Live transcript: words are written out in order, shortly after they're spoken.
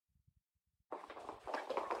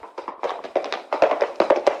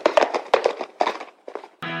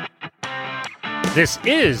This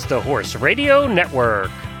is the Horse Radio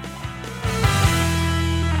Network.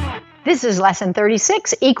 This is Lesson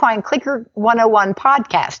 36, Equine Clicker 101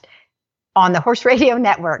 podcast on the Horse Radio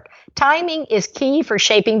Network. Timing is key for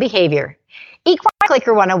shaping behavior. Equine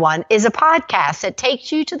Clicker 101 is a podcast that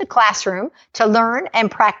takes you to the classroom to learn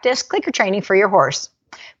and practice clicker training for your horse.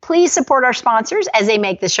 Please support our sponsors as they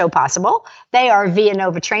make the show possible. They are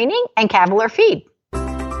Villanova Training and Cavalier Feed.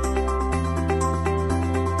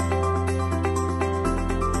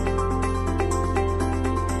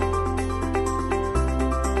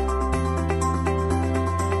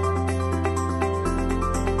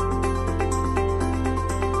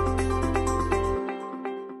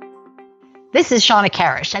 This is Shawna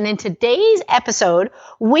Karash, and in today's episode,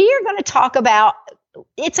 we are going to talk about,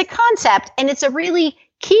 it's a concept, and it's a really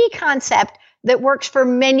key concept that works for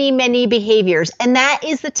many, many behaviors, and that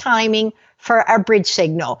is the timing for our bridge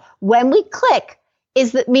signal. When we click,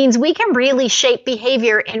 that means we can really shape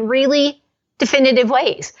behavior in really definitive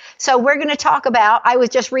ways. So we're going to talk about, I was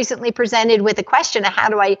just recently presented with a question of how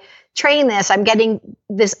do I train this? I'm getting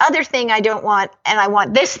this other thing I don't want, and I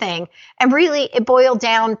want this thing, and really it boiled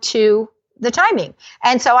down to the timing.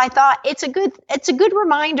 And so I thought it's a good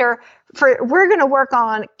reminder we're going to work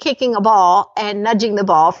on kicking a ball and nudging the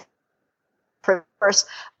ball first,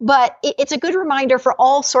 but it's a good reminder for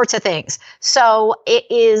all sorts of things. So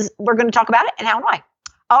we're going to talk about it and how and why.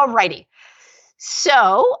 Alrighty.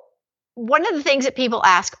 So one of the things that people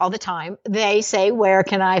ask all the time, they say, where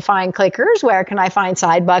can I find clickers? Where can I find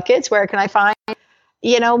side buckets? Where can I find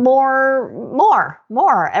more.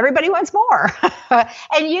 Everybody wants more.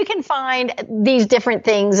 And you can find these different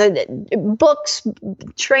things, books,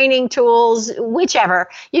 training tools, whichever.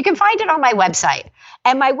 You can find it on my website.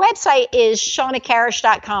 And my website is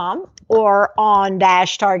shawnakarash.com or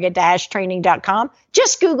on-target-training.com.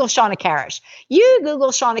 Just Google Shawna Karash. You Google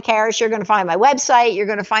Shawna Karash, you're going to find my website. You're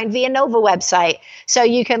going to find Villanova website. So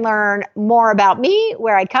you can learn more about me,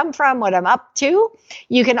 where I come from, what I'm up to.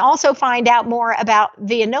 You can also find out more about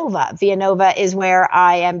Villanova. Villanova is where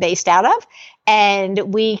I am based out of.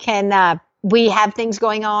 And we have things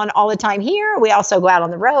going on all the time here. We also go out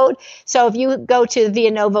on the road. So if you go to the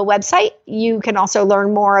Villanova website, you can also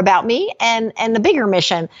learn more about me and the bigger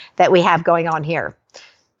mission that we have going on here.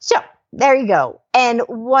 So there you go. And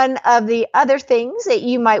one of the other things that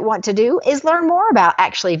you might want to do is learn more about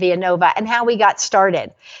actually Villanova and how we got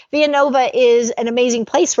started. Villanova is an amazing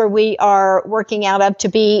place where we are working out of to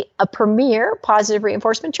be a premier positive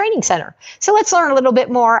reinforcement training center. So let's learn a little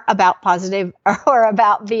bit more about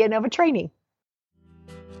about Villanova training.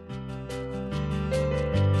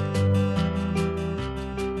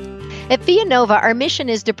 At Villanova, our mission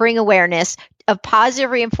is to bring awareness of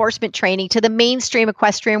positive reinforcement training to the mainstream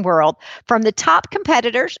equestrian world, from the top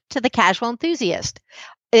competitors to the casual enthusiast.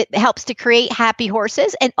 It helps to create happy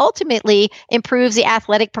horses and ultimately improves the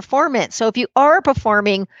athletic performance. So if you are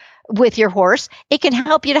performing with your horse, it can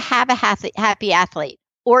help you to have a happy athlete,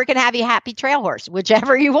 or it can have you a happy trail horse,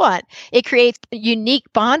 whichever you want. It creates a unique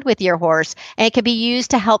bond with your horse, and it can be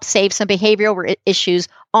used to help save some behavioral issues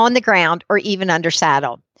on the ground or even under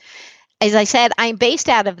saddle. As I said, I'm based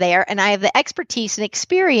out of there, and I have the expertise and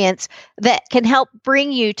experience that can help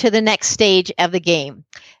bring you to the next stage of the game.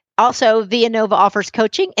 Also, Villanova offers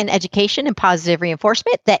coaching and education and positive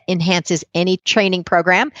reinforcement that enhances any training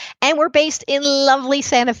program. And we're based in lovely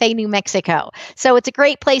Santa Fe, New Mexico. So it's a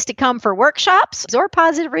great place to come for workshops or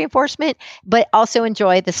positive reinforcement, but also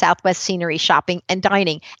enjoy the Southwest scenery, shopping, and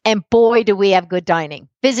dining. And boy, do we have good dining.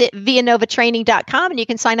 Visit villanovatraining.com and you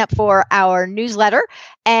can sign up for our newsletter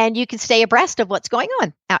and you can stay abreast of what's going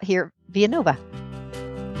on out here at Villanova.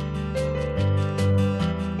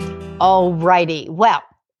 All righty. Well,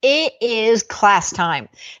 it is class time.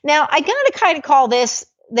 Now, I got to kind of call this,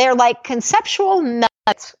 they're like conceptual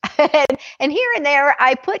nuggets. and here and there,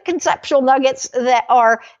 I put conceptual nuggets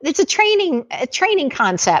it's a training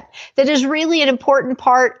concept that is really an important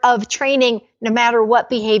part of training, no matter what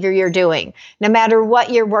behavior you're doing, no matter what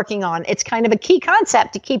you're working on. It's kind of a key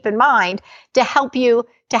concept to keep in mind to help you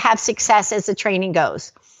to have success as the training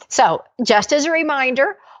goes. So just as a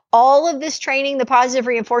reminder, all of this training, the positive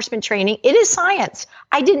reinforcement training, it is science.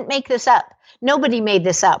 I didn't make this up. Nobody made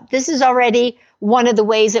this up. This is already one of the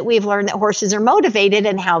ways that we've learned that horses are motivated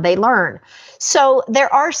and how they learn. So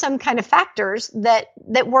there are some kind of factors that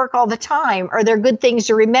work all the time, or they're good things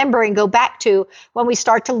to remember and go back to when we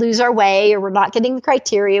start to lose our way, or we're not getting the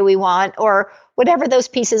criteria we want, or whatever those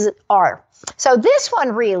pieces are. So this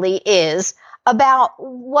one really is about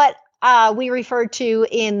what we refer to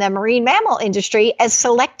in the marine mammal industry as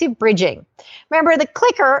selective bridging. Remember, the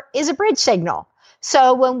clicker is a bridge signal.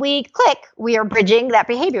 So when we click, we are bridging that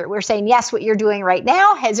behavior. We're saying, yes, what you're doing right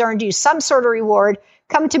now has earned you some sort of reward.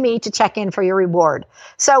 Come to me to check in for your reward.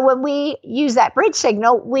 So when we use that bridge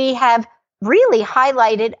signal, we have really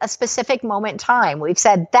highlighted a specific moment in time. We've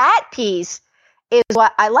said that piece is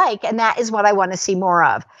what I like, and that is what I want to see more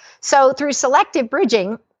of. So through selective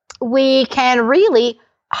bridging, we can really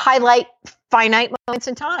highlight finite moments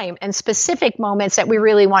in time and specific moments that we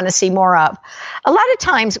really want to see more of. A lot of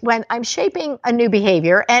times when I'm shaping a new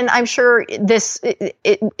behavior, and I'm sure this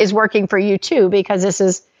is working for you too, because this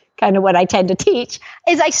is kind of what I tend to teach,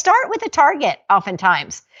 is I start with a target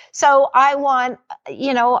oftentimes. So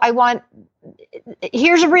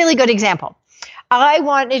here's a really good example.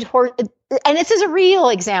 And this is a real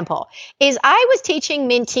example, is I was teaching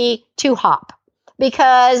Minty to hop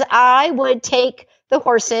because I would take the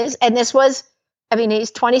horses, and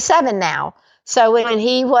he's 27 now. So when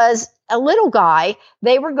he was a little guy,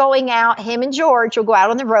 they were going out, him and George would go out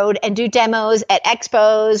on the road and do demos at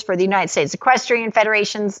expos for the United States Equestrian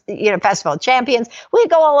Federation's, Festival of Champions. We'd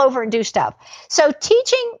go all over and do stuff. So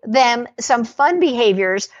teaching them some fun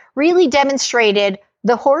behaviors really demonstrated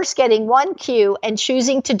the horse getting one cue and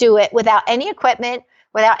choosing to do it without any equipment,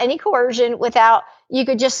 without any coercion, you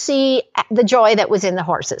could just see the joy that was in the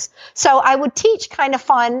horses. So I would teach kind of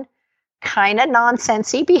fun, kind of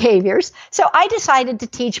nonsensy behaviors. So I decided to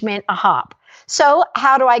teach Mint a hop. So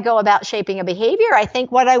how do I go about shaping a behavior? I think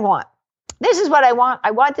what I want. This is what I want.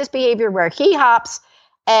 I want this behavior where he hops,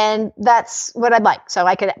 and that's what I'd like. So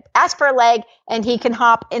I could ask for a leg and he can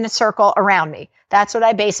hop in a circle around me. That's what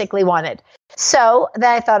I basically wanted. So then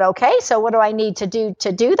I thought, okay, so what do I need to do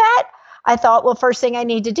that? I thought, well, first thing I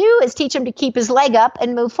need to do is teach him to keep his leg up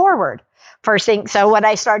and move forward. So what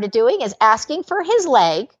I started doing is asking for his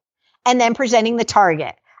leg and then presenting the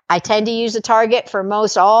target. I tend to use the target for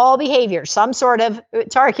most all behavior. Some sort of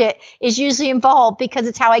target is usually involved because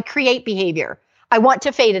it's how I create behavior. I want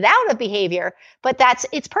to fade it out of behavior, but that's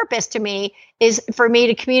its purpose to me, is for me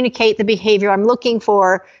to communicate the behavior I'm looking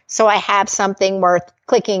for, so I have something worth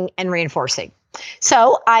clicking and reinforcing.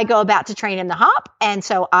 So I go about to train him the hop, and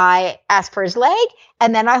so I ask for his leg,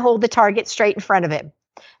 and then I hold the target straight in front of him.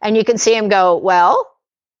 And you can see him go, well,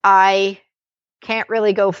 I can't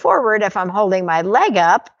really go forward if I'm holding my leg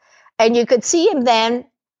up. And you could see him then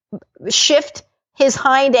shift his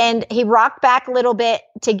hind end. He rocked back a little bit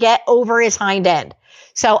to get over his hind end.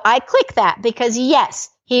 So I click that because, yes,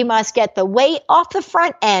 he must get the weight off the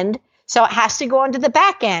front end. So it has to go onto the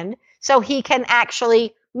back end so he can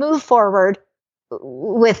actually move forward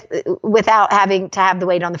without having to have the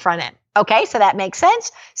weight on the front end. Okay, so that makes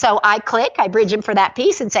sense. So I click, I bridge him for that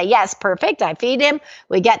piece and say, yes, perfect. I feed him.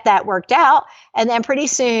 We get that worked out. And then pretty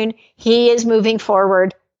soon he is moving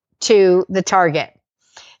forward to the target.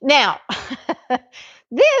 Now,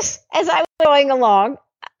 this, as I was going along,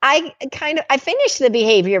 I finished the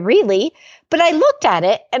behavior really, but I looked at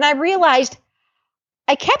it and I realized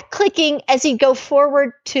I kept clicking as he'd go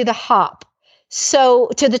forward to the hop, so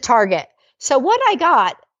to the target. So what I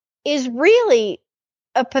got is really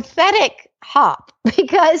a pathetic hop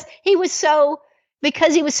because he was so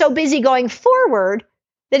busy going forward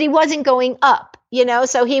that he wasn't going up,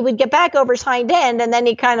 so he would get back over his hind end and then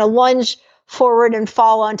he kind of lunge forward and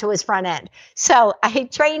fall onto his front end. So I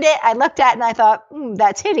trained it. I looked at it and I thought,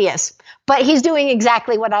 that's hideous, but he's doing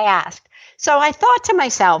exactly what I asked. So I thought to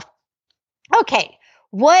myself, okay,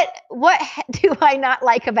 what do I not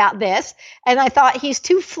like about this? And I thought he's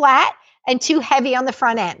too flat and too heavy on the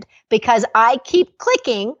front end because I keep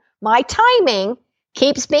clicking. My timing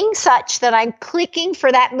keeps being such that I'm clicking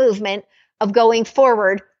for that movement of going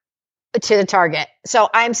forward to the target. So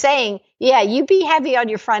I'm saying, yeah, you be heavy on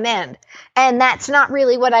your front end. And that's not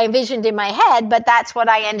really what I envisioned in my head, but that's what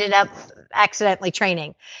I ended up accidentally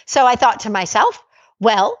training. So I thought to myself,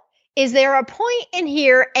 well, is there a point in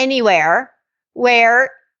here anywhere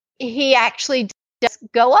where he actually does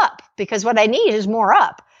go up? Because what I need is more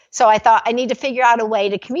up. So I thought I need to figure out a way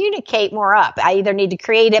to communicate more up. I either need to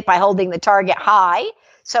create it by holding the target high,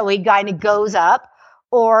 so he kind of goes up,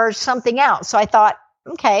 or something else. So I thought,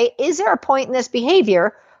 okay, is there a point in this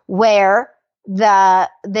behavior where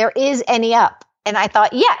there is any up? And I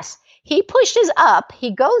thought, yes, he pushes up,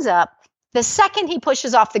 he goes up the second he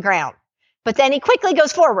pushes off the ground, but then he quickly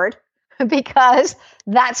goes forward because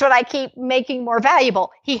that's what I keep making more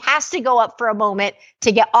valuable. He has to go up for a moment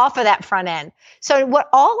to get off of that front end. So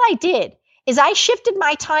all I did is I shifted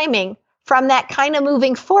my timing from that kind of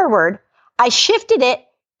moving forward. I shifted it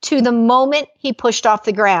to the moment he pushed off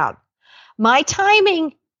the ground. My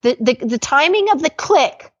timing, the timing of the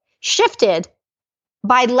click shifted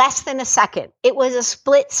by less than a second. It was a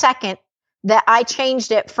split second that I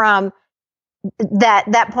changed it from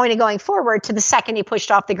that point of going forward to the second he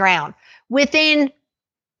pushed off the ground.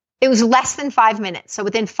 It was less than 5 minutes. So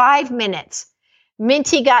within 5 minutes,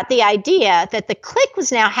 Minty got the idea that the click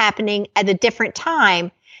was now happening at a different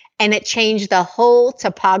time, and it changed the whole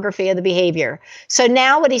topography of the behavior. So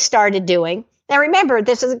now what he started doing, now remember,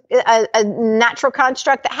 this is a natural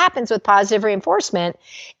construct that happens with positive reinforcement,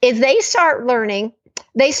 is they start learning,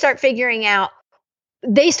 they start figuring out,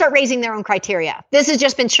 they start raising their own criteria. This has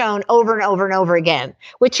just been shown over and over and over again.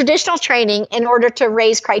 With traditional training, in order to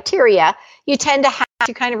raise criteria, you tend to have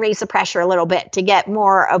to kind of raise the pressure a little bit to get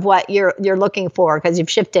more of what you're looking for because you've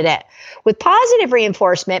shifted it. With positive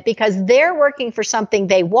reinforcement, because they're working for something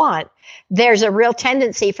they want, there's a real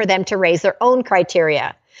tendency for them to raise their own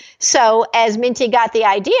criteria. So as Minty got the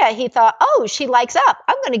idea, he thought, oh, she likes up.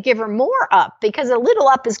 I'm going to give her more up because a little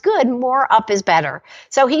up is good. More up is better.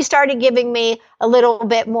 So he started giving me a little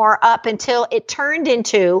bit more up until it turned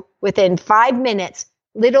into, within 5 minutes,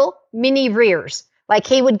 little mini rears. Like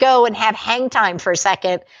he would go and have hang time for a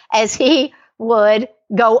second as he would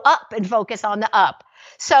go up and focus on the up.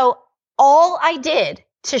 So all I did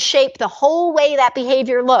to shape the whole way that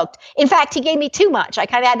behavior looked. In fact, he gave me too much. I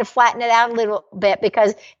kind of had to flatten it out a little bit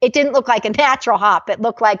because it didn't look like a natural hop. It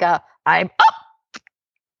looked like I'm up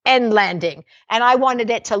and landing. And I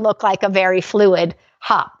wanted it to look like a very fluid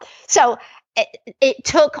hop. So it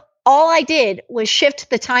took, all I did was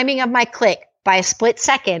shift the timing of my click by a split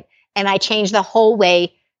second, and I changed the whole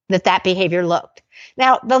way that behavior looked.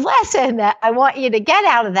 Now, the lesson that I want you to get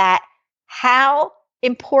out of that, how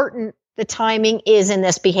important the timing is in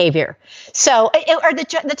this behavior. So, or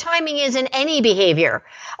the timing is in any behavior,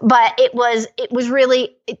 but it was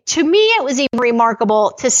really, to me, it was even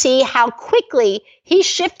remarkable to see how quickly he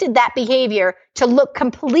shifted that behavior to look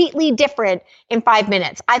completely different in 5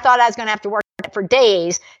 minutes. I thought I was going to have to work for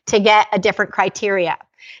days to get a different criteria.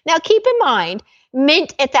 Now, keep in mind,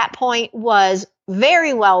 Mint at that point was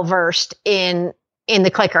very well versed in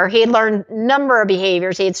the clicker. He had learned a number of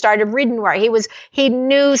behaviors. He had started ridden where he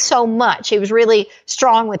knew so much. He was really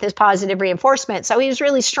strong with his positive reinforcement. So he was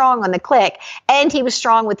really strong on the click, and he was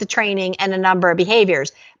strong with the training and a number of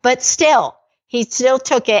behaviors. But still, he still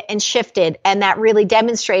took it and shifted. And that really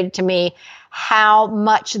demonstrated to me how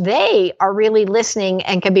much they are really listening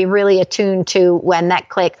and can be really attuned to when that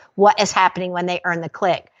click, what is happening when they earn the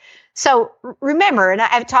click. So remember, and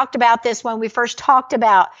I've talked about this when we first talked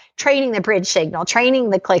about training the bridge signal,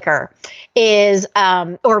 training the clicker is,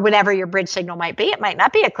 or whatever your bridge signal might be. It might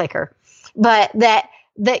not be a clicker, but that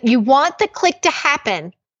you want the click to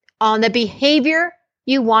happen on the behavior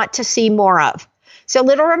you want to see more of. So a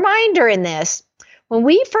little reminder in this, when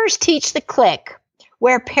we first teach the click,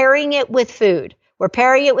 we're pairing it with food. We're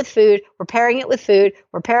pairing it with food. We're pairing it with food.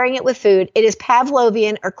 We're pairing it with food. It is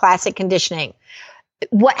Pavlovian or classic conditioning.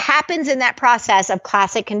 What happens in that process of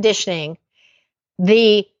classic conditioning,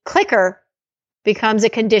 the clicker becomes a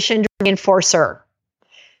conditioned reinforcer.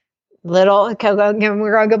 We're going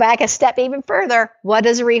to go back a step even further. What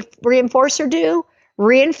does a reinforcer do?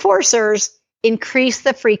 Reinforcers increase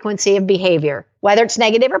the frequency of behavior, whether it's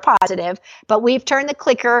negative or positive, but we've turned the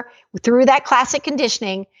clicker through that classic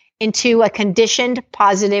conditioning into a conditioned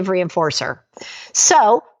positive reinforcer.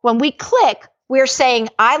 So when we click, we're saying,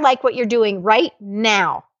 I like what you're doing right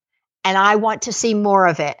now, and I want to see more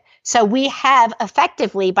of it. So we have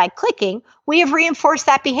effectively, by clicking, we have reinforced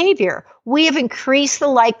that behavior. We have increased the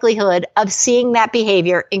likelihood of seeing that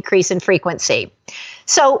behavior increase in frequency.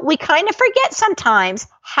 So we kind of forget sometimes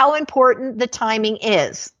how important the timing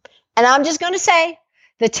is. And I'm just going to say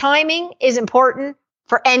the timing is important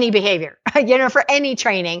for any behavior, for any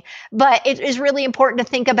training. But it is really important to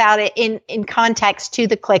think about it in context to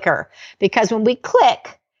the clicker, because when we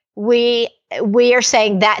click, we are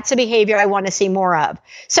saying that's a behavior I want to see more of.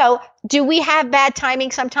 So do we have bad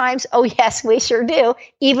timing sometimes? Oh, yes, we sure do.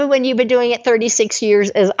 Even when you've been doing it 36 years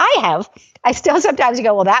as I have, I still sometimes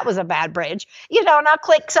go, well, that was a bad bridge. And I'll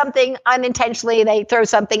click something unintentionally. They throw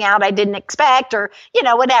something out I didn't expect, or,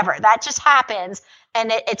 whatever. That just happens. And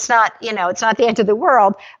it's not, it's not the end of the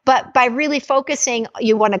world. But by really focusing,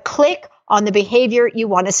 you want to click on the behavior you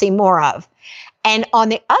want to see more of. And on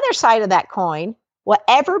the other side of that coin,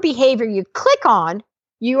 whatever behavior you click on,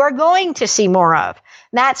 you are going to see more of.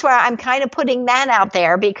 That's why I'm kind of putting that out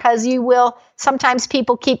there, because sometimes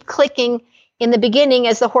people keep clicking in the beginning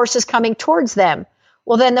as the horse is coming towards them.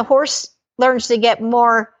 Well, then the horse learns to get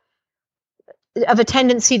more of a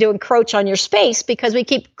tendency to encroach on your space because we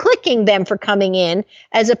keep clicking them for coming in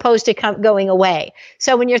as opposed to going away.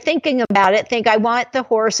 So when you're thinking about it, think, I want the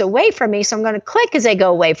horse away from me, so I'm going to click as they go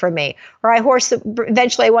away from me. Or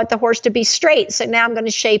eventually I want the horse to be straight, so now I'm going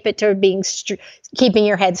to shape it to being keeping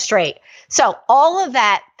your head straight. So all of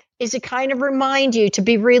that is to kind of remind you to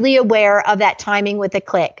be really aware of that timing with a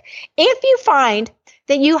click. If you find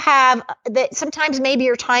that sometimes maybe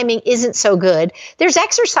your timing isn't so good, there's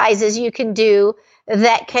exercises you can do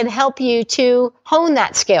that can help you to hone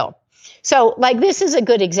that skill. So like this is a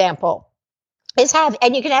good example.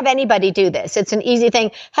 And you can have anybody do this. It's an easy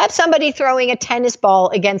thing. Have somebody throwing a tennis ball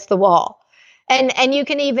against the wall. And you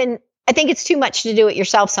can even, I think it's too much to do it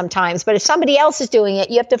yourself sometimes, but if somebody else is doing it,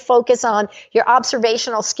 you have to focus on your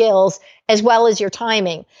observational skills as well as your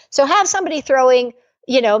timing. So have somebody throwing,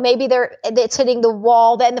 maybe it's hitting the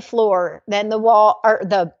wall, then the floor, then the wall, or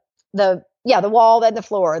the wall, then the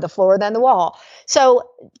floor, then the wall. So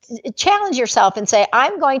challenge yourself and say,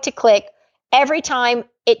 I'm going to click every time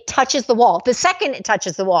it touches the wall. The second it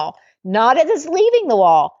touches the wall, not as it's leaving the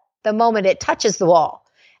wall, the moment it touches the wall.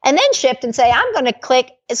 And then shift and say, I'm going to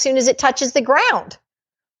click as soon as it touches the ground.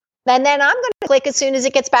 And then I'm going to click as soon as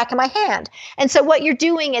it gets back in my hand. And so what you're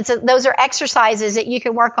doing is those are exercises that you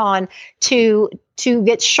can work on to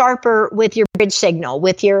get sharper with your bridge signal,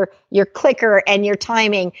 with your clicker and your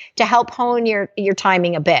timing to help hone your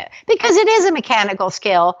timing a bit. Because it is a mechanical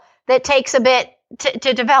skill that takes a bit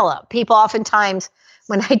to develop. People oftentimes,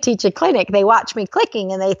 when I teach a clinic, they watch me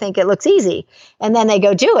clicking and they think it looks easy. And then they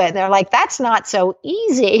go do it. And they're like, that's not so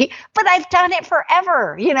easy, but I've done it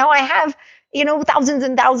forever. I have thousands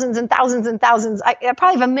and thousands and thousands and thousands. I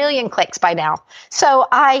probably have 1 million clicks by now. So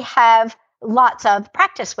I have lots of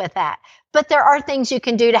practice with that. But there are things you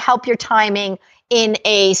can do to help your timing in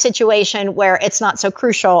a situation where it's not so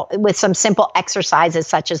crucial with some simple exercises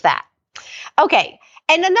such as that. Okay.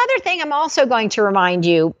 And another thing I'm also going to remind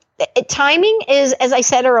you, timing is, as I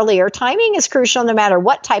said earlier, timing is crucial no matter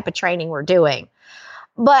what type of training we're doing.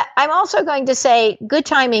 But I'm also going to say good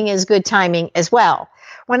timing is good timing as well.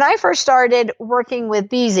 When I first started working with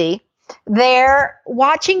Beezy,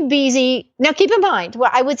 watching Beezy, now keep in mind,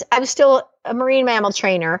 I was still a marine mammal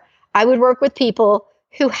trainer. I would work with people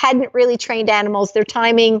who hadn't really trained animals. Their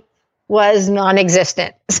timing was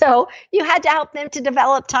non-existent. So you had to help them to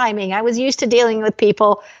develop timing. I was used to dealing with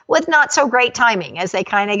people with not so great timing. As they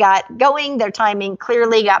kind of got going, their timing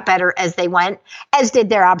clearly got better as they went, as did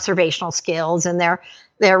their observational skills and their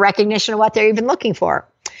recognition of what they're even looking for.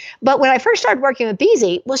 But when I first started working with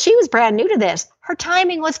Beezy, well, she was brand new to this. Her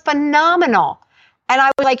timing was phenomenal. And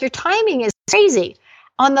I was like, your timing is crazy.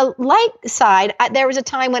 On the light side, there was a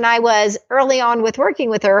time when I was early on with working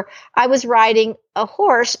with her, I was riding a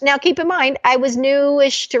horse. Now, keep in mind, I was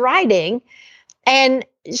newish to riding. And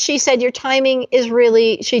she said, your timing is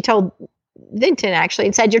really, she told Vinton actually,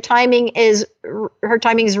 and said, her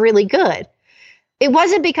timing is really good. It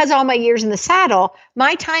wasn't because of all my years in the saddle.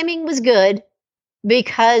 My timing was good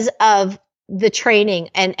because of the training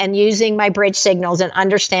and using my bridge signals and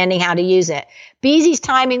understanding how to use it. Beezy's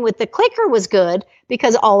timing with the clicker was good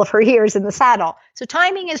because all of her years in the saddle. So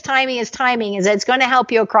timing is it's going to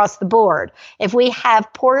help you across the board. If we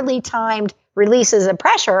have poorly timed releases of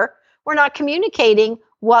pressure, we're not communicating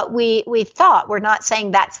what we thought. We're not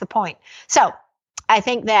saying that's the point. So I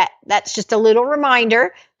think that's just a little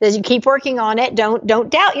reminder that you keep working on it. Don't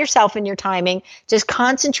doubt yourself in your timing. Just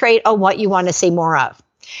concentrate on what you want to see more of.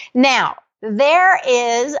 Now, there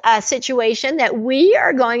is a situation that we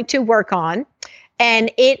are going to work on, and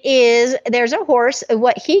there's a horse.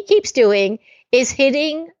 What he keeps doing is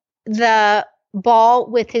hitting the ball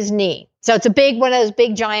with his knee. So it's one of those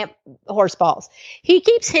big giant horse balls. He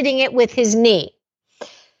keeps hitting it with his knee.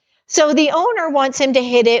 So the owner wants him to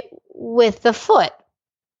hit it with the foot.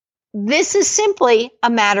 This is simply a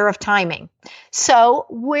matter of timing. So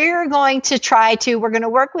we're going to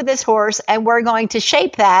work with this horse, and we're going to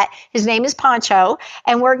shape that. His name is Poncho,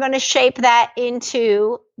 and we're going to shape that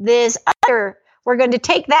into we're going to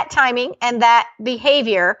take that timing and that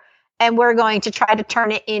behavior, and we're going to try to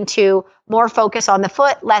turn it into more focus on the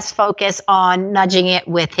foot, less focus on nudging it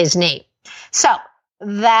with his knee. So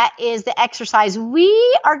that is the exercise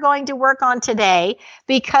we are going to work on today,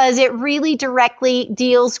 because it really directly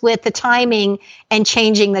deals with the timing and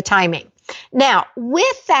changing the timing. Now,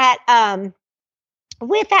 with that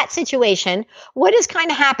situation, what has kind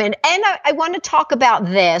of happened, and I want to talk about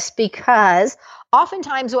this because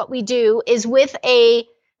oftentimes what we do is with a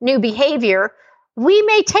new behavior, we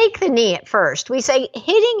may take the knee at first. We say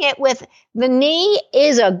hitting it with the knee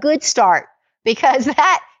is a good start, because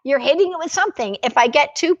that you're hitting it with something. If I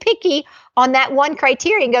get too picky on that one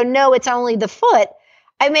criteria and go, no, it's only the foot,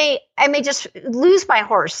 I may just lose my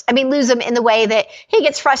horse. Lose him in the way that he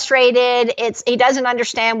gets frustrated. He doesn't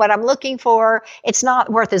understand what I'm looking for. It's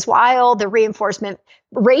not worth his while. The reinforcement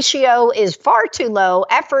ratio is far too low.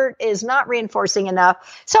 Effort is not reinforcing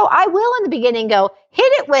enough. So I will in the beginning go,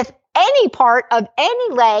 hit it with any part of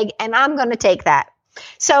any leg, and I'm going to take that.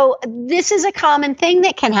 So this is a common thing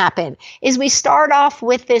that can happen, is we start off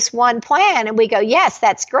with this one plan and we go, yes,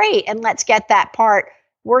 that's great. And let's get that part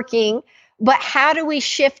working. But how do we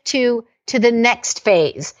shift to the next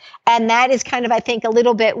phase? And that is kind of, I think, a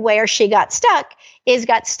little bit where she got stuck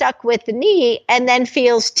with the knee and then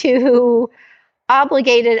feels too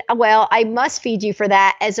obligated. Well, I must feed you for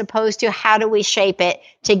that, as opposed to how do we shape it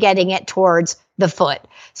to getting it towards the foot.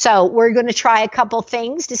 So we're going to try a couple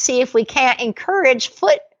things to see if we can't encourage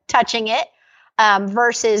foot touching it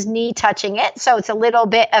versus knee touching it. So it's a little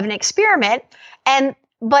bit of an experiment,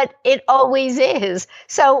 but it always is.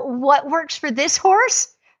 So what works for this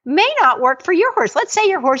horse may not work for your horse. Let's say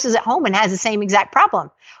your horse is at home and has the same exact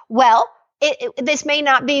problem. Well, this may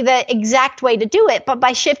not be the exact way to do it, but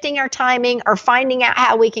by shifting our timing or finding out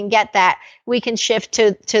how we can get that, we can shift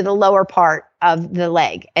to the lower part of the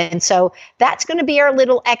leg. And so that's going to be our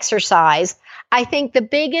little exercise. I think the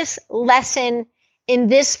biggest lesson in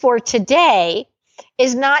this for today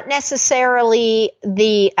is not necessarily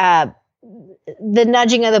the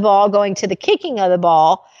nudging of the ball going to the kicking of the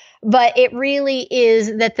ball, but it really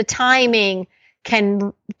is that the timing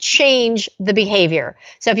can change the behavior.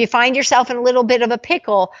 So if you find yourself in a little bit of a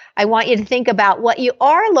pickle, I want you to think about what you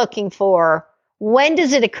are looking for. When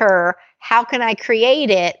does it occur? How can I create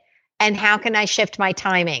it? And how can I shift my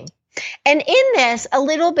timing? And in this, a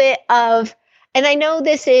little bit of, and I know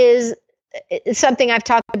this is something I've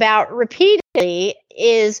talked about repeatedly,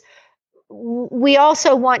 is we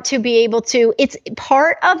also want to be able to, it's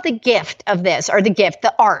part of the gift of this, or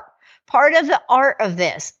the art. Part of the art of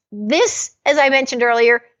this, as I mentioned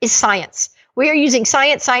earlier, is science. We are using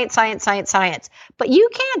science. But you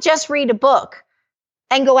can't just read a book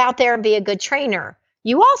and go out there and be a good trainer.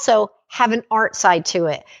 You also have an art side to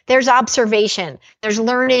it. There's observation. There's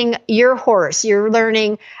learning your horse. You're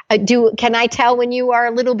learning, can I tell when you are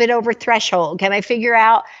a little bit over threshold? Can I figure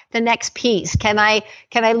out the next piece? Can I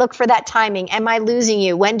look for that timing? Am I losing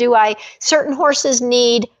you? Certain horses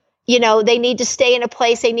need, they need to stay in a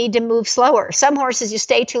place. They need to move slower. Some horses, you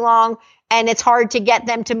stay too long and it's hard to get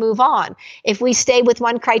them to move on. If we stay with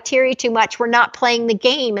one criteria too much, we're not playing the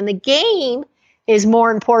game, and the game is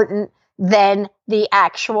more important than the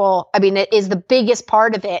actual, it is the biggest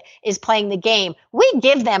part of it, is playing the game. We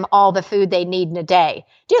give them all the food they need in a day.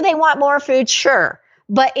 Do they want more food? Sure.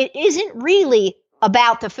 But it isn't really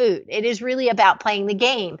about the food. It is really about playing the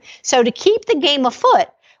game. So to keep the game afoot,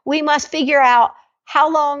 we must figure out,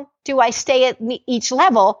 how long do I stay at each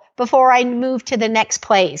level before I move to the next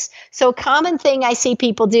place? So a common thing I see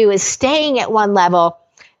people do is staying at one level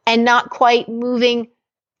and not quite moving,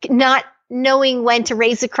 not knowing when to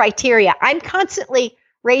raise the criteria. I'm constantly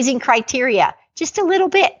raising criteria, just a little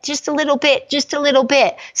bit.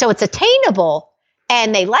 So it's attainable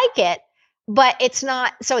and they like it, but it's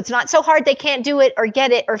not so hard they can't do it or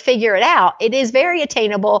get it or figure it out. It is very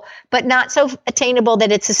attainable, but not so attainable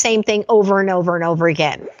that it's the same thing over and over and over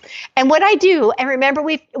again. And what I do, and remember,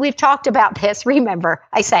 we've talked about this,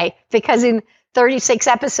 I say, because in 36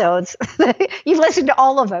 episodes, you've listened to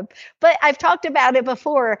all of them, but I've talked about it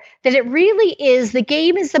before, that it really is, the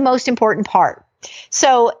game is the most important part.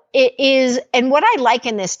 So it is, and what I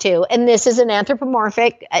liken this to, and this is an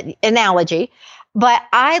anthropomorphic analogy, but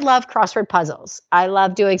I love crossword puzzles. I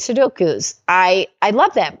love doing Sudokus. I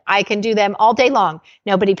love them. I can do them all day long.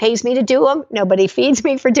 Nobody pays me to do them. Nobody feeds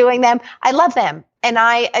me for doing them. I love them. And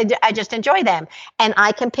I just enjoy them. And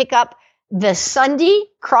I can pick up the Sunday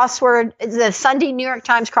New York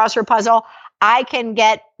Times crossword puzzle. I can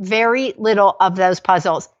get very little of those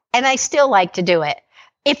puzzles, and I still like to do it.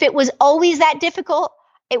 If it was always that difficult,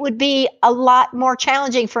 it would be a lot more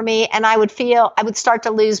challenging for me, and I would start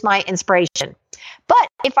to lose my inspiration. But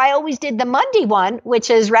if I always did the Monday one, which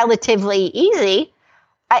is relatively easy,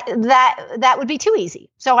 that would be too easy.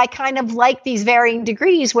 So I kind of like these varying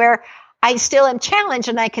degrees where I still am challenged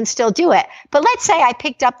and I can still do it. But let's say I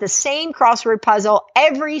picked up the same crossword puzzle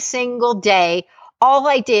every single day. All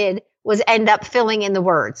I did was end up filling in the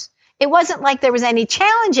words. It wasn't like there was any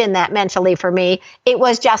challenge in that mentally for me. It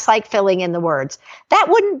was just like filling in the words. That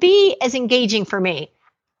wouldn't be as engaging for me.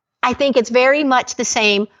 I think it's very much the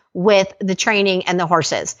same with the training and the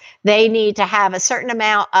horses. They need to have a certain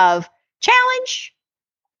amount of challenge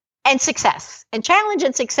and success, and challenge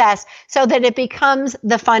and success, so that it becomes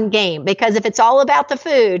the fun game. Because if it's all about the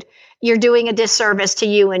food, you're doing a disservice to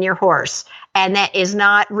you and your horse. And that is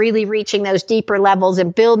not really reaching those deeper levels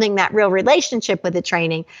and building that real relationship with the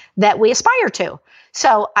training that we aspire to.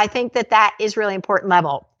 So I think that that is really important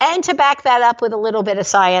level. And to back that up with a little bit of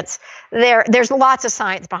science, there's lots of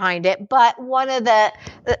science behind it. But one of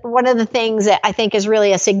the things that I think is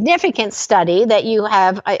really a significant study that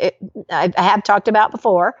I have talked about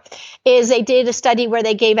before is they did a study where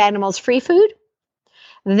they gave animals free food.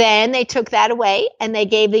 Then they took that away and they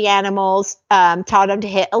gave the animals, taught them to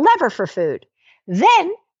hit a lever for food.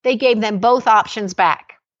 Then they gave them both options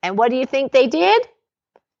back. And what do you think they did?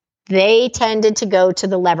 They tended to go to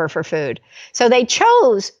the lever for food. So they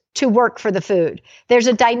chose to work for the food. There's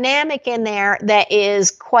a dynamic in there that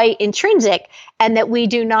is quite intrinsic and that we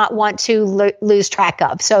do not want to lose track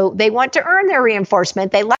of. So they want to earn their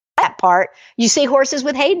reinforcement. They like that part. You see horses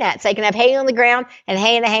with hay nets. They can have hay on the ground and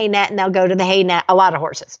hay in a hay net, and they'll go to the hay net. A lot of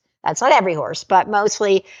horses. That's not every horse, but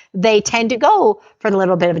mostly they tend to go for a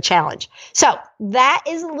little bit of a challenge. So that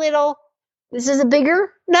is this is a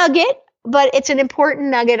bigger nugget, but it's an important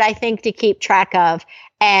nugget, I think, to keep track of.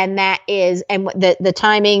 And the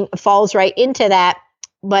timing falls right into that,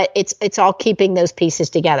 but it's all keeping those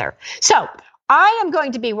pieces together. So I am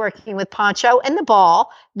going to be working with Poncho and the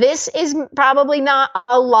ball. This is probably not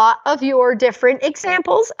a lot of your different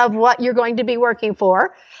examples of what you're going to be working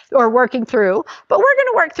for or working through, but we're going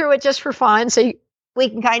to work through it just for fun so we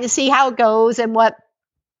can kind of see how it goes and what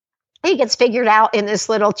he gets figured out in this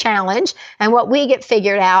little challenge and what we get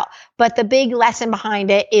figured out. But the big lesson behind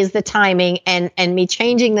it is the timing and me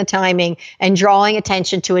changing the timing and drawing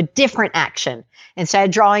attention to a different action. Instead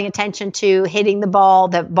of drawing attention to hitting the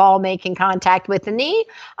ball making contact with the knee,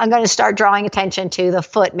 I'm going to start drawing attention to the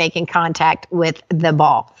foot making contact with the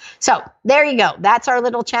ball. So there you go. That's our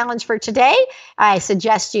little challenge for today. I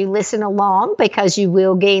suggest you listen along because you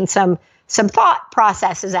will gain some thought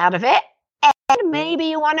processes out of it. And maybe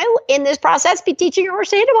you want to, in this process, be teaching your horse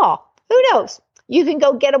to hit a ball. Who knows? You can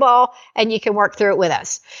go get a ball and you can work through it with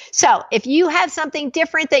us. So if you have something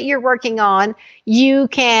different that you're working on, you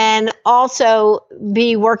can also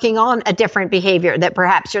be working on a different behavior that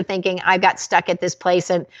perhaps you're thinking, I got stuck at this place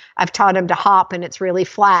and I've taught him to hop and it's really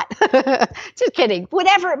flat. Just kidding.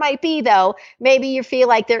 Whatever it might be, though, maybe you feel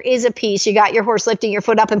like there is a piece. You got your horse lifting your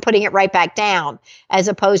foot up and putting it right back down as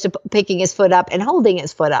opposed to picking his foot up and holding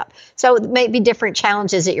his foot up. So it may be different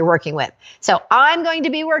challenges that you're working with. So I'm going to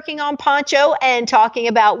be working on Poncho and talking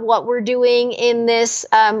about what we're doing in this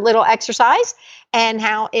little exercise and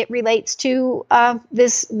how it relates to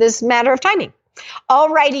this matter of timing.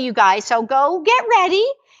 Alrighty, you guys. So go get ready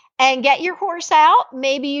and get your horse out.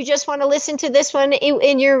 Maybe you just want to listen to this one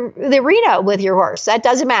in the arena with your horse. That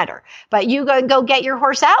doesn't matter. But you go get your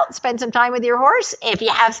horse out, spend some time with your horse. If you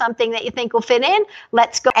have something that you think will fit in,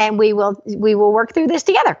 let's go and we will work through this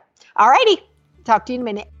together. Alrighty. Talk to you in a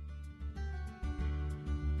minute.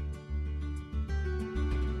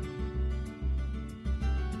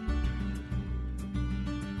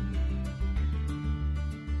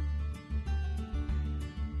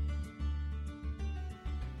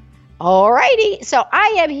 Alrighty, so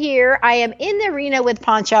I am here. I am in the arena with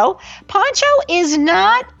Poncho. Poncho is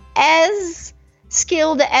not as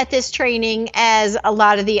skilled at this training as a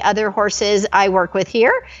lot of the other horses I work with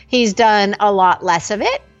here. He's done a lot less of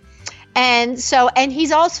it. And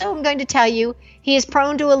he's also, I'm going to tell you, he is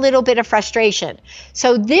prone to a little bit of frustration.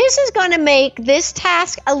 So this is going to make this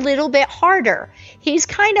task a little bit harder. He's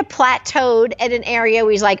kind of plateaued at an area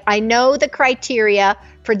where he's like, I know the criteria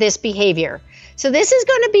for this behavior. So this is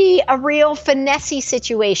going to be a real finessey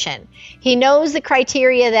situation. He knows the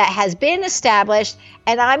criteria that has been established,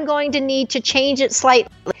 and I'm going to need to change it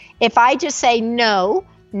slightly. If I just say, no,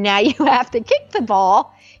 now you have to kick the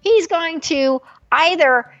ball, he's going to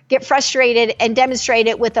either get frustrated and demonstrate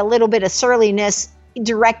it with a little bit of surliness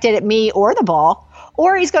directed at me or the ball,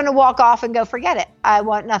 or he's going to walk off and go, forget it. I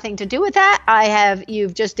want nothing to do with that.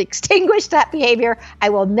 You've just extinguished that behavior. I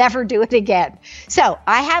will never do it again. So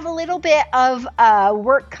I have a little bit of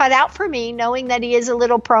work cut out for me, knowing that he is a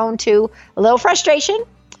little prone to a little frustration.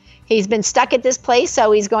 He's been stuck at this place,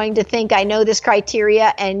 so he's going to think I know this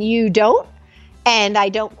criteria and you don't, and I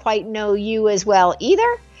don't quite know you as well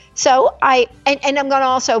either. So I'm going to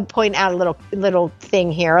also point out a little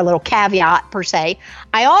thing here, a little caveat per se.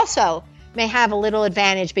 I also may have a little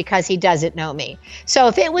advantage because he doesn't know me. So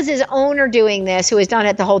if it was his owner doing this, who has done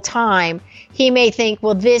it the whole time, he may think,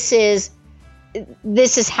 well, this is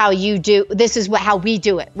how you do, this is how we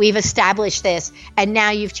do it. We've established this, and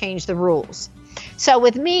now you've changed the rules. So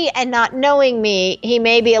with me and not knowing me, he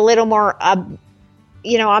may be a little more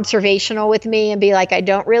observational with me and be like, I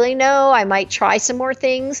don't really know. I might try some more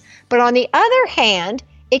things. But on the other hand,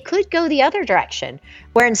 it could go the other direction,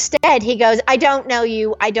 where instead he goes, I don't know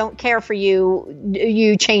you. I don't care for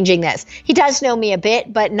you changing this. He does know me a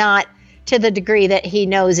bit, but not to the degree that he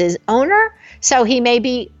knows his owner. So he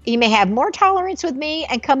may have more tolerance with me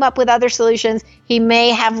and come up with other solutions. He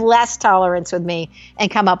may have less tolerance with me and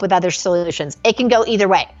come up with other solutions. It can go either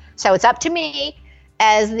way. So it's up to me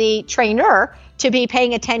as the trainer to be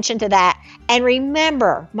paying attention to that. And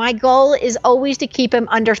remember, my goal is always to keep him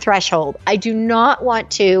under threshold. I do not want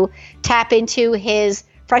to tap into his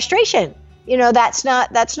frustration. That's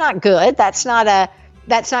not good. That's not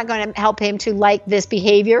going to help him to like this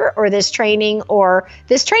behavior or this training or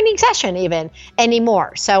this training session even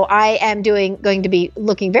anymore. So I am going to be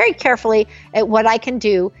looking very carefully at what I can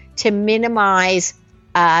do to minimize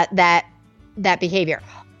that behavior.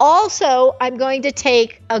 Also, I'm going to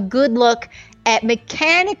take a good look at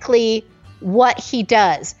mechanically what he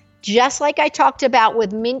does. Just like I talked about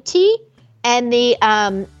with Minty and the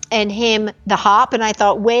hop, and I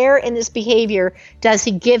thought, where in this behavior does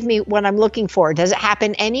he give me what I'm looking for? Does it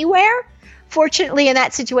happen anywhere? Fortunately, in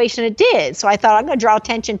that situation, it did. So I thought I'm going to draw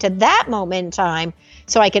attention to that moment in time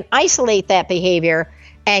so I can isolate that behavior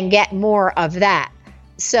and get more of that.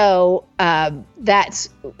 So that's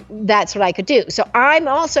what I could do. So I'm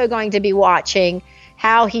also going to be watching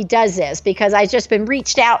how he does this, because I've just been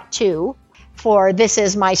reached out to for This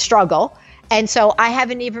Is My Struggle. And so I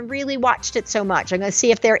haven't even really watched it so much. I'm going to see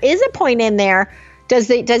if there is a point in there. Does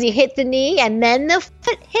he hit the knee and then the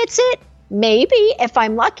foot hits it? Maybe. If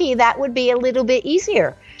I'm lucky, that would be a little bit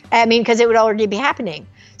easier. Because it would already be happening.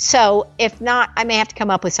 So if not, I may have to come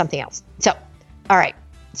up with something else. So, all right.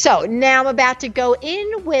 So now I'm about to go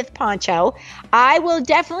in with Poncho. I will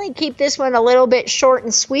definitely keep this one a little bit short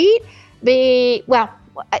and sweet.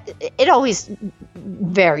 It always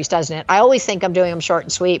varies, doesn't it? I always think I'm doing them short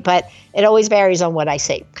and sweet, but it always varies on what I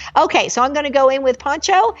say. Okay, so I'm going to go in with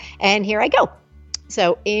Poncho, and here I go.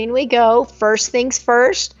 So in we go. First things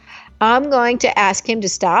first, I'm going to ask him to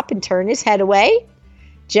stop and turn his head away,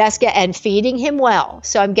 and feeding him well.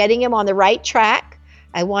 So I'm getting him on the right track.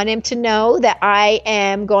 I want him to know that I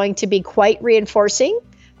am going to be quite reinforcing.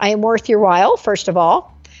 I am worth your while, first of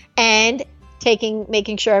all, and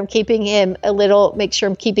making sure I'm keeping him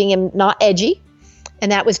not edgy.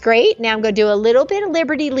 And that was great. Now I'm going to do a little bit of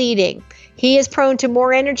Liberty leading. He is prone to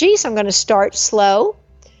more energy, so I'm going to start slow.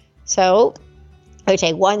 So I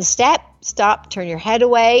take one step, stop, turn your head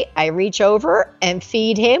away. I reach over and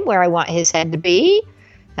feed him where I want his head to be.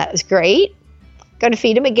 That was great. Going to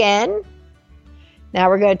feed him again. Now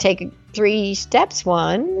we're going to take 3 steps,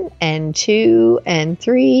 1 and 2 and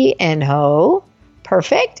 3 and ho.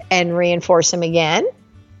 Perfect. And reinforce him again.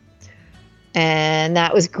 And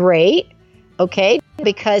that was great. Okay.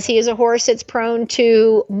 Because he is a horse that's prone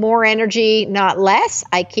to more energy, not less,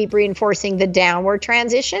 I keep reinforcing the downward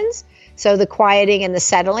transitions. So the quieting and the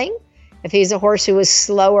settling. If he's a horse who is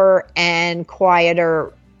slower and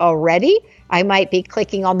quieter already, I might be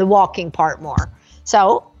clicking on the walking part more.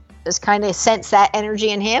 So just kind of sense that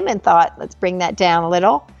energy in him and thought, let's bring that down a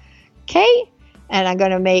little. Okay. And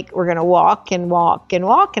we're going to walk and walk and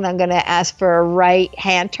walk. And I'm going to ask for a right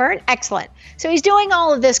hand turn. Excellent. So he's doing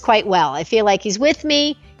all of this quite well. I feel like he's with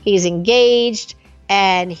me. He's engaged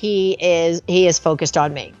and he is focused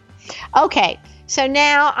on me. Okay. So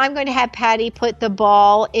now I'm going to have Patty put the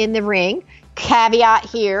ball in the ring. Caveat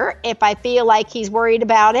here. If I feel like he's worried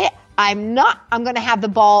about it, I'm going to have the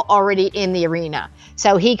ball already in the arena.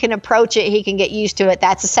 So he can approach it. He can get used to it.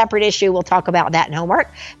 That's a separate issue. We'll talk about that in homework.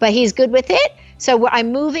 But he's good with it. So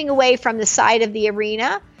I'm moving away from the side of the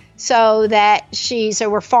arena so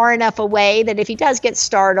we're far enough away that if he does get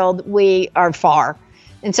startled, we are far.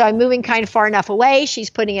 And so I'm moving kind of far enough away. She's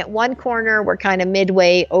putting it one corner. We're kind of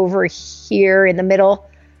midway over here in the middle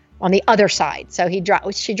on the other side. So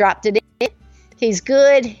she dropped it in. He's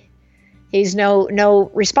good. He's no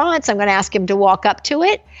response. I'm going to ask him to walk up to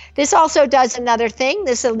it. This also does another thing.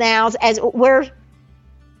 This allows, as we're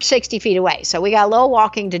 60 feet away, so we got a little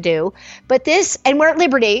walking to do. But and we're at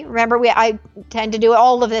Liberty. Remember, I tend to do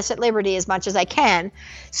all of this at Liberty as much as I can.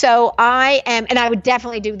 So and I would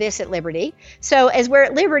definitely do this at Liberty. So as we're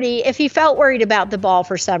at Liberty, if he felt worried about the ball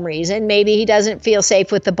for some reason, maybe he doesn't feel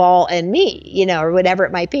safe with the ball and me, or whatever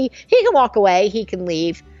it might be, he can walk away, he can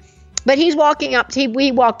leave. But he's walking up.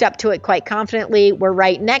 We walked up to it quite confidently. We're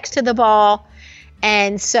right next to the ball.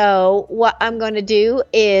 And so what I'm going to do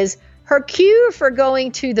is her cue for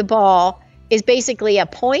going to the ball is basically a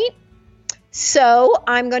point. So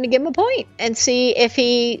I'm going to give him a point and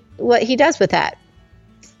see what he does with that.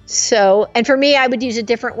 So, and for me, I would use a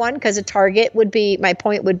different one because my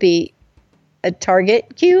point would be a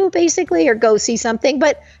target cue basically, or go see something,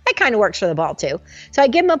 but that kind of works for the ball too. So I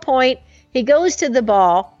give him a point. He goes to the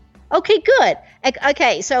ball. Okay, good.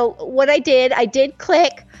 Okay, so what I did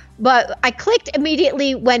click, but I clicked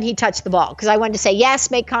immediately when he touched the ball because I wanted to say,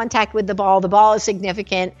 yes, make contact with the ball. The ball is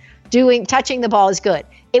significant. Touching the ball is good.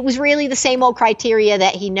 It was really the same old criteria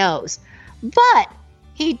that he knows. But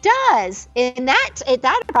he does, at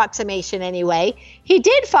that approximation anyway, he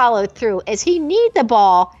did follow through. As he kneed the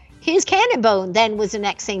ball, his cannon bone then was the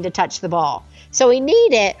next thing to touch the ball. So he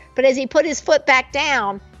kneed it, but as he put his foot back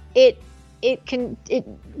down, it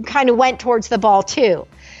kind of went towards the ball too.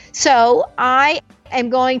 So I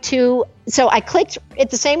clicked at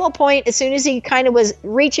the same old point as soon as he kind of was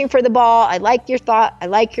reaching for the ball. I like your thought. I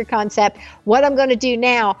like your concept. What I'm going to do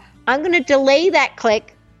now, I'm going to delay that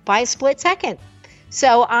click by a split second.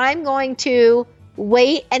 So I'm going to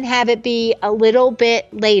wait and have it be a little bit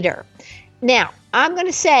later. Now, I'm going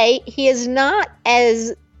to say he is not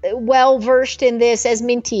as well versed in this as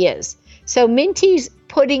Minty is. So Minty's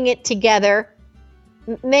putting it together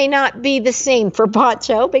may not be the same for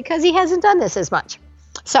Pancho because he hasn't done this as much.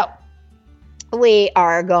 So we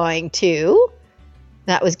are going to,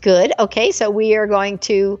 that was good. Okay, so we are going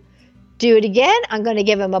to do it again. I'm going to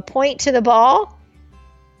give him a point to the ball.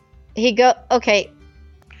 Okay,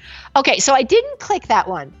 so I didn't click that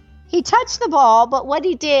one. He touched the ball, but what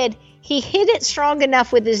he did, he hit it strong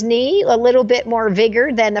enough with his knee, a little bit more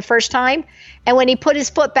vigor than the first time. And when he put his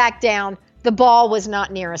foot back down, the ball was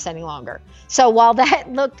not near us any longer. So while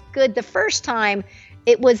that looked good the first time,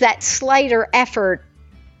 it was that slighter effort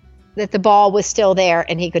that the ball was still there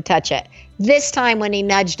and he could touch it. This time when he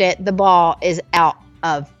nudged it, the ball is out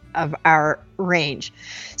of our range.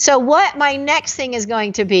 So what my next thing is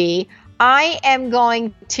going to be, I am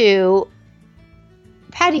going to,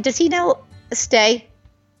 Patty, does he know stay?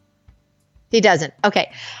 He doesn't.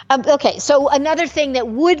 Okay. Okay. So another thing that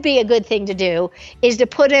would be a good thing to do is to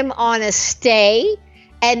put him on a stay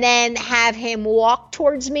and then have him walk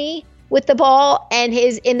towards me with the ball. And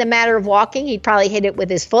in the matter of walking, he'd probably hit it with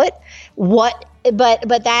his foot. But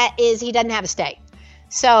that is, he doesn't have a stay.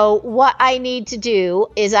 So what I need to do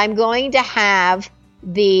is I'm going to have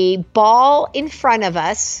the ball in front of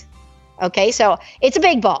us. Okay. So it's a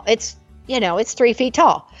big ball. It's 3 feet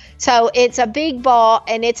tall. So it's a big ball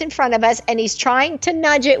and it's in front of us and he's trying to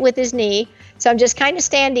nudge it with his knee. So I'm just kind of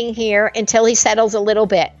standing here until he settles a little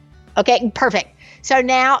bit. Okay, perfect. So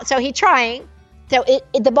he's trying. So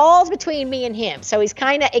the ball's between me and him. So he's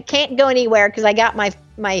it can't go anywhere because I got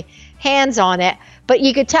my hands on it. But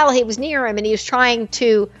you could tell he was near him and he was trying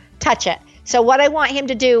to touch it. So what I want him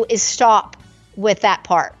to do is stop with that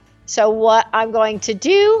part. So what I'm going to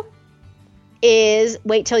do is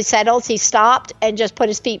wait till he settles. He stopped and just put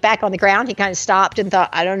his feet back on the ground. He kind of stopped and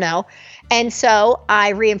thought, I don't know. And so I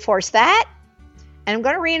reinforce that. And I'm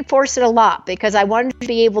going to reinforce it a lot because I wanted to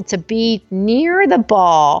be able to be near the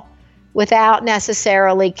ball without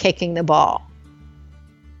necessarily kicking the ball.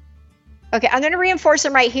 Okay, I'm going to reinforce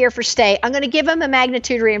him right here for stay. I'm going to give him a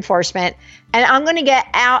magnitude reinforcement. And I'm going to get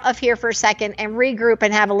out of here for a second and regroup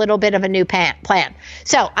and have a little bit of a new plan.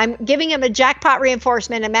 So I'm giving him a jackpot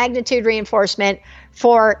reinforcement, a magnitude reinforcement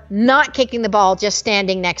for not kicking the ball, just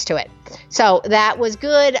standing next to it. So that was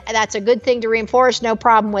good. That's a good thing to reinforce. No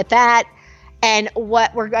problem with that. And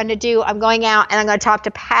what we're going to do, I'm going out and I'm going to talk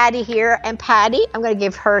to Patty here. And Patty, I'm going to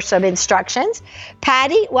give her some instructions.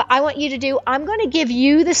 Patty, what I want you to do, I'm going to give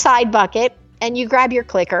you the side bucket and you grab your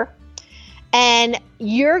clicker. And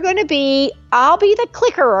I'll be the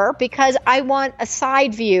clickerer because I want a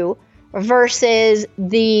side view versus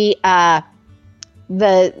the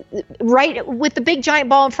right with the big giant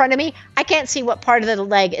ball in front of me. I can't see what part of the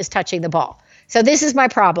leg is touching the ball. So this is my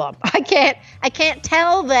problem. I can't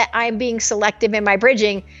tell that I'm being selective in my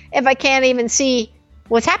bridging if I can't even see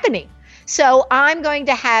what's happening. So I'm going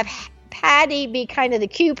to have Patty be kind of the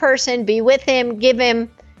cue person, be with him,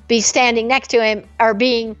 be standing next to him, or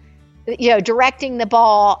being, directing the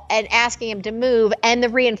ball and asking him to move. And the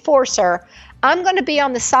reinforcer, I'm going to be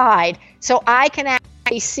on the side so I can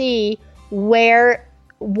actually see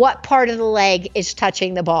what part of the leg is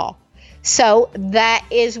touching the ball. So that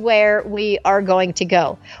is where we are going to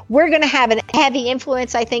go. We're going to have a heavy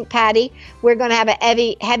influence, I think, Patty. We're going to have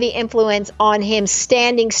a heavy influence on him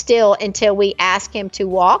standing still until we ask him to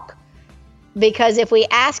walk. Because if we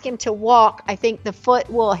ask him to walk, I think the foot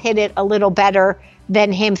will hit it a little better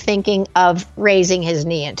than him thinking of raising his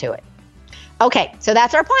knee into it. Okay, so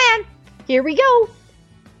that's our plan. Here we go. All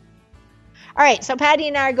right, so Patty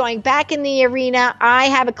and I are going back in the arena. I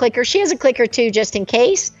have a clicker. She has a clicker too, just in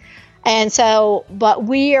case. And so, but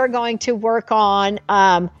we are going to work on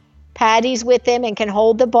Patty's with him and can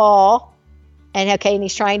hold the ball. And okay, and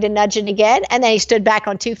he's trying to nudge it again. And then he stood back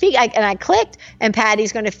on 2 feet. And I clicked, and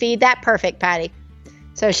Patty's going to feed that. Perfect, Patty.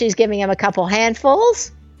 So she's giving him a couple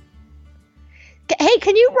handfuls. Hey,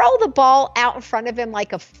 can you roll the ball out in front of him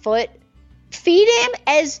like a foot? Feed him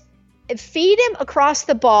across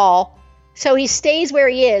the ball so he stays where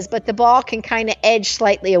he is, but the ball can kind of edge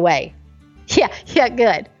slightly away. Yeah,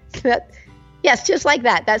 good. Yes, just like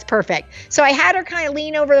that. That's perfect. So I had her kind of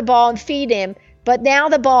lean over the ball and feed him, but now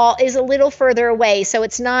the ball is a little further away, so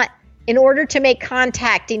it's not, in order to make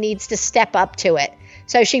contact, he needs to step up to it.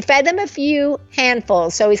 So she fed him a few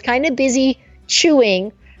handfuls, so he's kind of busy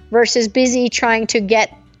chewing versus busy trying to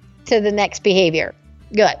get to the next behavior.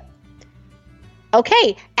 Good.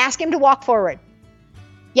 Okay, ask him to walk forward.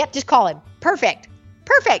 Yep, just call him. Perfect.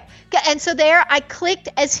 And so there I clicked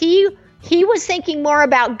as he was thinking more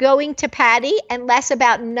about going to Patty and less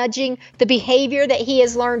about nudging the behavior that he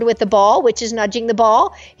has learned with the ball, which is nudging the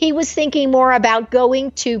ball. He was thinking more about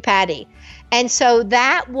going to Patty. And so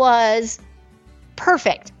that was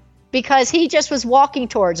perfect because he just was walking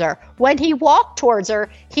towards her. When he walked towards her,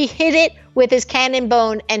 he hit it with his cannon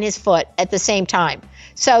bone and his foot at the same time.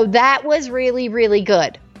 So that was really, really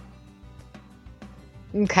good.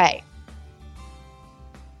 Okay.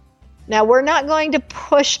 Now, we're not going to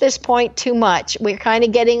push this point too much. We're kind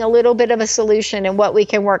of getting a little bit of a solution and what we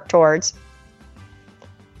can work towards.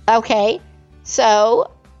 Okay,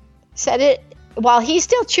 so set it, while he's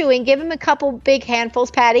still chewing, give him a couple big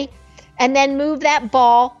handfuls, Patty, and then move that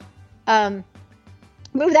ball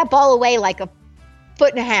away like a foot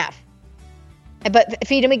and a half. But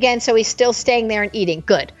feed him again so he's still staying there and eating.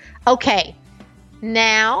 Good. Okay,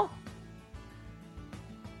 now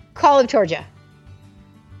call him towards you.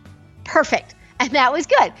 Perfect. And that was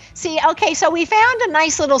good. See, okay, so we found a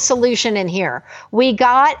nice little solution in here. We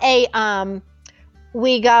got him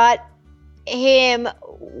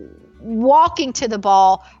walking to the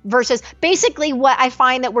ball versus basically what I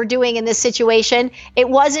find that we're doing in this situation. It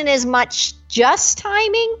wasn't as much just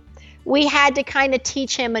timing. We had to kind of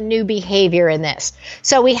teach him a new behavior in this.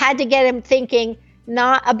 So we had to get him thinking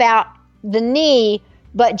not about the knee,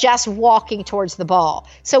 but just walking towards the ball.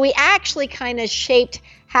 So we actually kind of shaped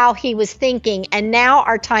how he was thinking, and now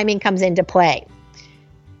our timing comes into play.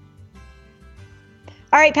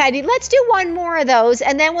 All right, Patty, let's do one more of those,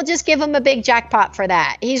 and then we'll just give him a big jackpot for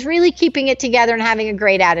that. He's really keeping it together and having a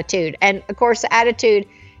great attitude. And, of course, the attitude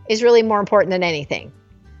is really more important than anything.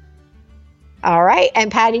 All right, and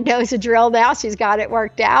Patty knows the drill now. She's got it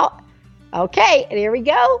worked out. Okay, and here we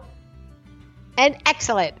go. And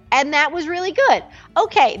excellent. And that was really good.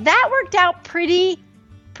 Okay, that worked out pretty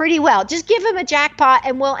well. Just give him a jackpot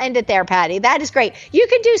and we'll end it there, Patty. That is great. You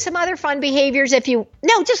can do some other fun behaviors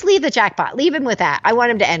no, just leave the jackpot. Leave him with that. I want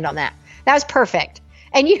him to end on that. That was perfect.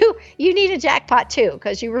 And you need a jackpot too,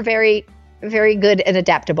 because you were very, very good and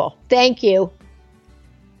adaptable. Thank you.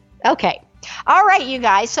 Okay. All right, you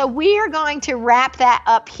guys. So we are going to wrap that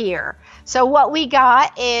up here. So what we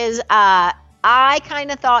got is, I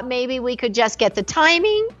kind of thought maybe we could just get the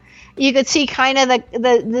timing. You could see kind of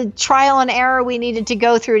the trial and error we needed to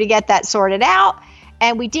go through to get that sorted out.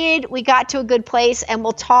 And we did. We got to a good place, and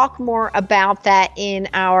we'll talk more about that in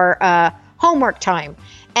our homework time.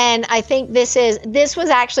 And I think this was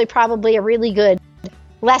actually probably a really good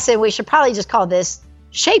lesson. We should probably just call this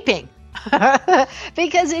shaping.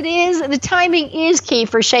 Because the timing is key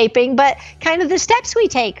for shaping, but kind of the steps we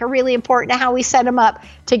take are really important to how we set them up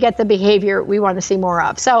to get the behavior we want to see more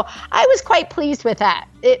of. So I was quite pleased with that.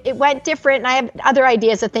 It went different, and I have other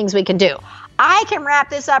ideas of things we can do. I can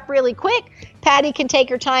wrap this up really quick. Patty can take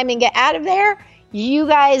her time and get out of there. You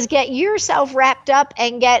guys get yourself wrapped up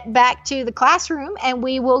and get back to the classroom, and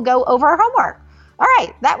we will go over our homework. All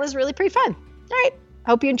right, that was really pretty fun. All right,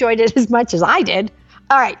 hope you enjoyed it as much as I did.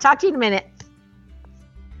 All right, talk to you in a minute.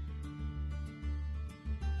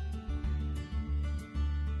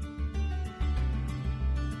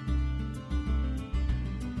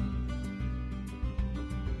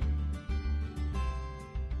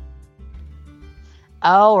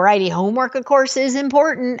 All righty, homework, of course, is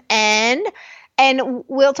important, and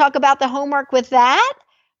we'll talk about the homework with that.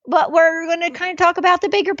 But we're going to kind of talk about the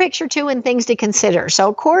bigger picture too and things to consider. So,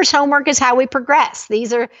 of course, homework is how we progress.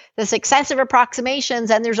 These are the successive approximations,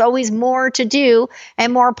 and there's always more to do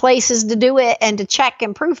and more places to do it and to check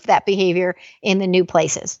and proof that behavior in the new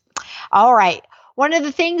places. All right. One of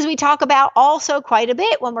the things we talk about also quite a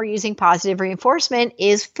bit when we're using positive reinforcement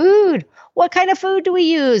is food. What kind of food do we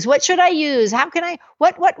use? What should I use? How can I,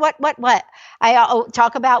 what? I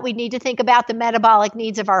talk about we need to think about the metabolic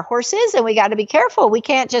needs of our horses, and we got to be careful. We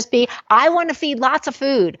can't just be, I want to feed lots of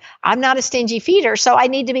food. I'm not a stingy feeder, so I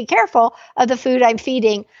need to be careful of the food I'm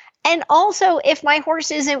feeding. And also, if my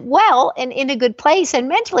horse isn't well and in a good place and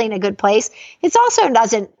mentally in a good place, it also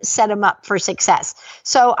doesn't set him up for success.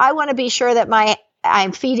 So I want to be sure that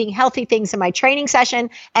I'm feeding healthy things in my training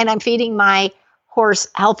session, and I'm feeding my horse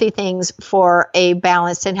healthy things for a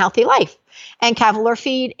balanced and healthy life. And Cavalier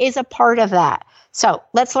Feed is a part of that. So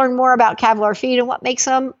let's learn more about Cavalier Feed and what makes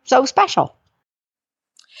them so special.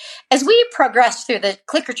 As we progress through the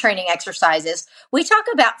clicker training exercises, we talk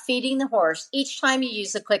about feeding the horse each time you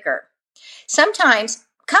use the clicker. Sometimes,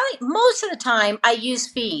 most of the time, I use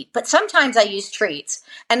feed, but sometimes I use treats.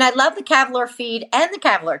 And I love the Cavalier Feed and the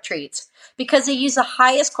Cavalier treats because they use the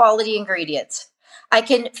highest quality ingredients. I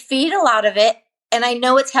can feed a lot of it, and I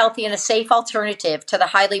know it's healthy and a safe alternative to the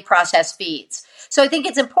highly processed feeds. So I think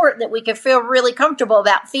it's important that we can feel really comfortable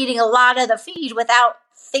about feeding a lot of the feed without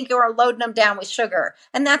thinking we're loading them down with sugar.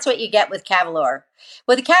 And that's what you get with Cavalier.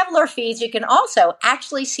 With the Cavalier feeds, you can also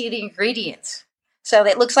actually see the ingredients. So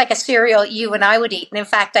it looks like a cereal you and I would eat. And in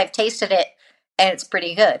fact, I've tasted it and it's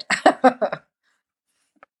pretty good.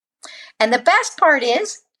 And the best part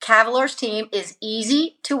is Cavalier's team is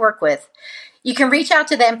easy to work with. You can reach out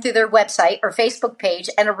to them through their website or Facebook page,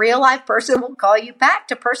 and a real live person will call you back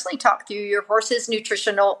to personally talk through your horse's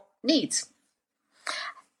nutritional needs.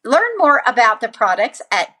 Learn more about the products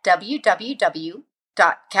at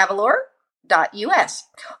www.cavalier.us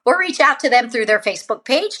or reach out to them through their Facebook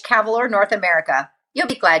page, Cavalier North America. You'll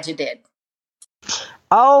be glad you did.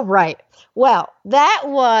 All right. Well, that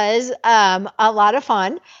was a lot of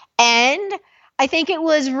fun. And I think it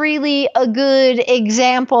was really a good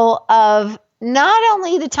example of not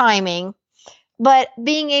only the timing, but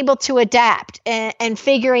being able to adapt and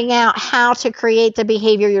figuring out how to create the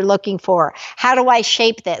behavior you're looking for. How do I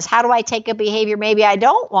shape this? How do I take a behavior maybe I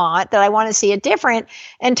don't want, that I want to see it different,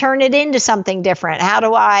 and turn it into something different? How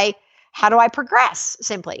do I progress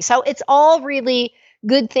simply? So it's all really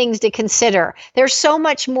good things to consider. There's so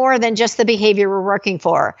much more than just the behavior we're working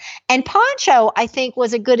for. And Poncho, I think,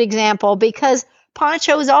 was a good example because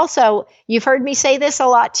Poncho is also, you've heard me say this a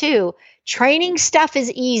lot too, training stuff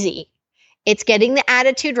is easy. It's getting the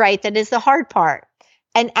attitude right that is the hard part.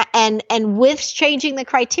 And with changing the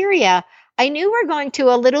criteria, I knew we're going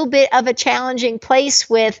to a little bit of a challenging place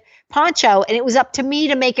with Poncho, and it was up to me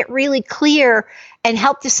to make it really clear and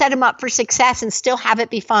help to set him up for success and still have it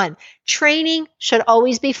be fun. Training should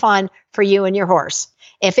always be fun for you and your horse.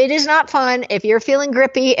 If it is not fun, if you're feeling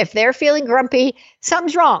grippy, if they're feeling grumpy,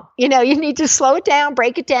 something's wrong. You need to slow it down,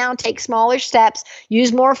 break it down, take smaller steps,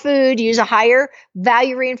 use more food, use a higher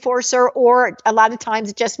value reinforcer, or a lot of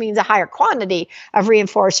times it just means a higher quantity of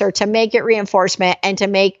reinforcer to make it reinforcement and to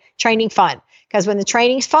make training fun. Because when the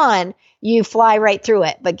training's fun, you fly right through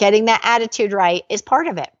it. But getting that attitude right is part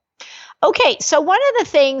of it. Okay, so one of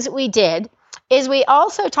the things we did is we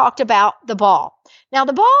also talked about the ball. Now,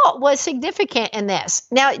 the ball was significant in this.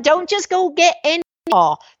 Now, don't just go get any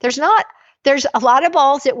ball. There's a lot of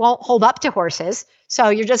balls that won't hold up to horses. So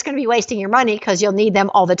you're just going to be wasting your money because you'll need them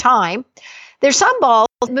all the time. There's some balls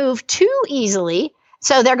that move too easily.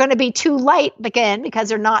 So they're going to be too light, again, because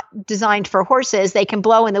they're not designed for horses. They can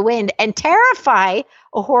blow in the wind and terrify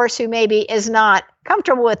a horse who maybe is not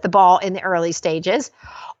comfortable with the ball in the early stages.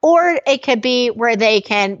 Or it could be where they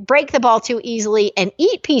can break the ball too easily and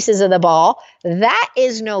eat pieces of the ball. That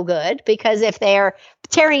is no good, because if they're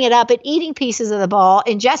tearing it up and eating pieces of the ball,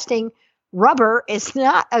 ingesting rubber is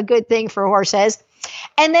not a good thing for horses.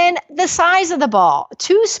 And then the size of the ball,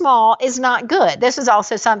 too small is not good. This is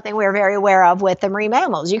also something we're very aware of with the marine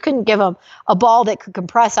mammals. You couldn't give them a ball that could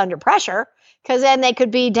compress under pressure, because then they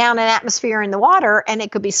could be down in atmosphere in the water and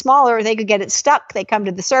it could be smaller. They could get it stuck. They come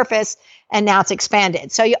to the surface and now it's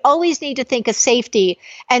expanded. So you always need to think of safety.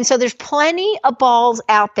 And so there's plenty of balls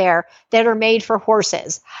out there that are made for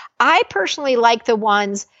horses. I personally like the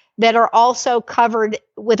ones that are also covered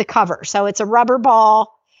with a cover. So it's a rubber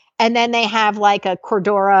ball, and then they have like a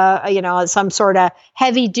Cordura, some sort of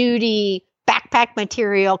heavy duty backpack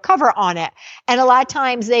material cover on it. And a lot of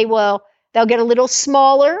times they'll get a little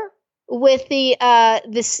smaller with the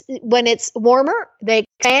this when it's warmer. They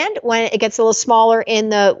expand when it gets a little smaller in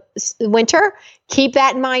the winter. Keep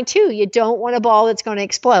that in mind too. You don't want a ball that's going to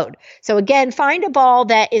explode. So again, find a ball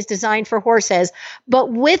that is designed for horses,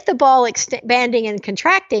 but with the ball expanding and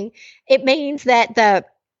contracting, it means that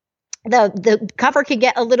the cover could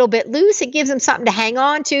get a little bit loose. It gives them something to hang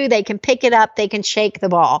on to. They can pick it up. They can shake the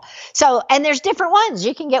ball. So, and there's different ones.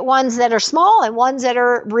 You can get ones that are small and ones that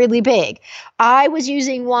are really big. I was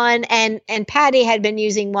using one and Patty had been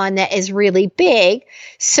using one that is really big.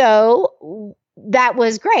 So that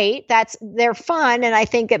was great. They're fun. And I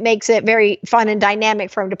think it makes it very fun and dynamic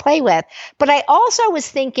for him to play with. But I also was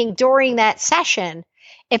thinking during that session,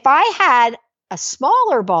 if I had a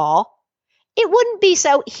smaller ball, it wouldn't be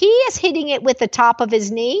so. He is hitting it with the top of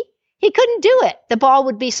his knee. He couldn't do it. The ball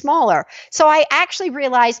would be smaller. So I actually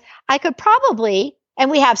realized I could probably,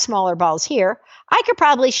 and we have smaller balls here, I could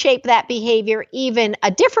probably shape that behavior even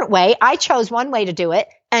a different way. I chose one way to do it,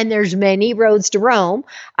 and there's many roads to Rome.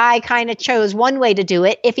 I kind of chose one way to do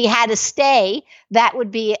it. If he had to stay, that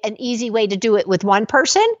would be an easy way to do it with one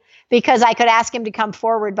person, because I could ask him to come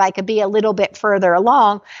forward, but I could be a little bit further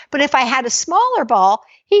along. But if I had a smaller ball,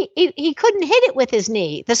 he couldn't hit it with his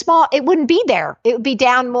knee. It wouldn't be there. It would be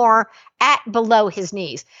down more at below his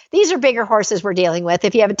knees. These are bigger horses we're dealing with.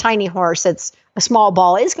 If you have a tiny horse, it's a small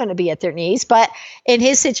ball is going to be at their knees. But in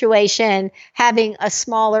his situation, having a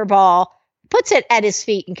smaller ball puts it at his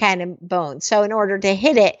feet and kind of bone. So in order to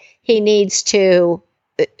hit it, he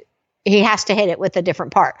has to hit it with a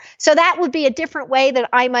different part. So that would be a different way that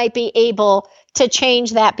I might be able to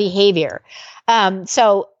change that behavior.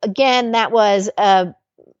 So again, that was a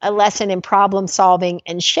lesson in problem solving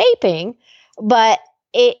and shaping, but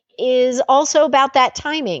it is also about that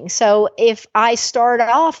timing. So if I start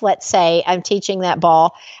off, let's say I'm teaching that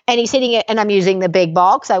ball and he's hitting it and I'm using the big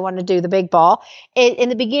ball because I want to do the big ball. In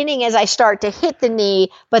the beginning, as I start to hit the knee,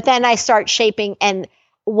 but then I start shaping, and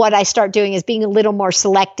what I start doing is being a little more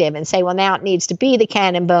selective and say, well, now it needs to be the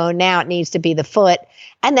cannon bone. Now it needs to be the foot.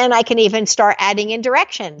 And then I can even start adding in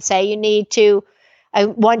direction. Say I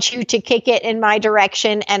want you to kick it in my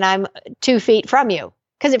direction and I'm 2 feet from you.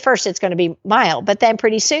 Because at first it's going to be mild, but then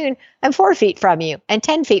pretty soon I'm 4 feet from you and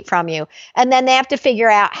 10 feet from you. And then they have to figure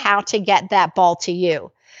out how to get that ball to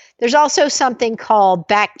you. There's also something called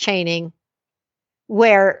back chaining,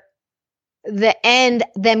 where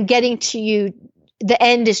them getting to you, the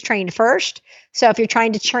end is trained first. So if you're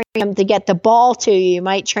trying to train them to get the ball to you, you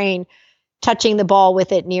might train touching the ball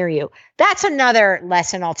with it near you. That's another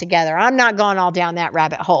lesson altogether. I'm not going all down that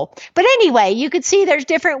rabbit hole. But anyway, you could see there's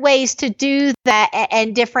different ways to do that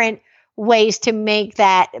and different ways to make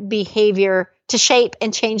that behavior, to shape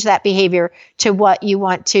and change that behavior to what you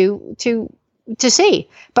want to see.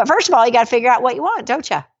 But first of all, you got to figure out what you want, don't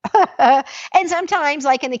you? And sometimes,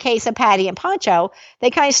 like in the case of Patty and Pancho, they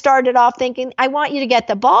kind of started off thinking, I want you to get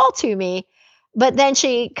the ball to me. But then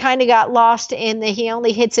she kind of got lost in he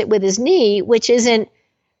only hits it with his knee, which isn't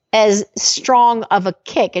as strong of a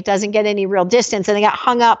kick. It doesn't get any real distance. And they got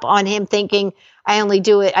hung up on him thinking, I only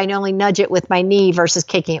nudge it with my knee versus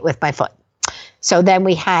kicking it with my foot. So then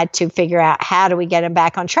we had to figure out, how do we get him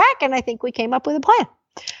back on track? And I think we came up with a plan.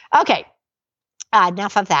 Okay.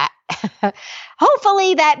 Enough of that.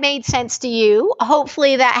 Hopefully that made sense to you.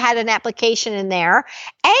 Hopefully that had an application in there.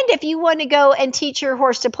 And if you want to go and teach your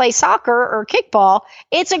horse to play soccer or kickball,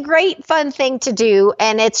 it's a great fun thing to do.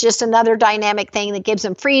 And it's just another dynamic thing that gives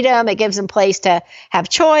them freedom. It gives them place to have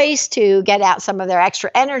choice, to get out some of their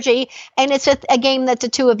extra energy. And it's a game that the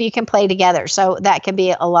two of you can play together. So that can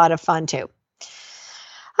be a lot of fun too.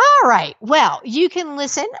 All right. Well, you can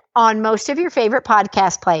listen on most of your favorite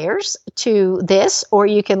podcast players to this, or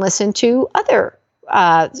you can listen to other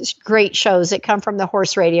great shows that come from the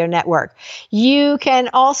Horse Radio Network. You can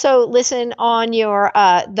also listen on your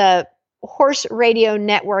the Horse Radio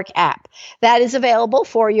Network app. That is available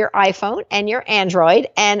for your iPhone and your Android.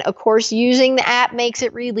 And of course, using the app makes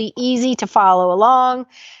it really easy to follow along.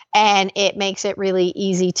 And it makes it really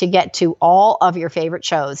easy to get to all of your favorite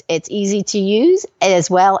shows. It's easy to use as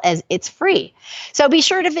well as it's free. So be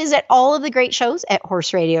sure to visit all of the great shows at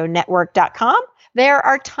horseradionetwork.com. There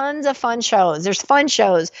are tons of fun shows. There's fun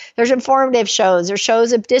shows. There's informative shows. There's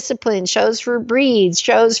shows of discipline, shows for breeds,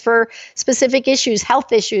 shows for specific issues,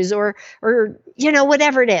 health issues, or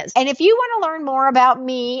whatever it is. And if you want to learn more about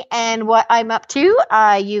me and what I'm up to,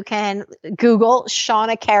 you can Google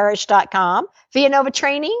ShaunaKarish.com. Villanova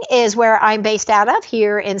Training is where I'm based out of,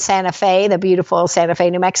 here in Santa Fe, the beautiful Santa Fe,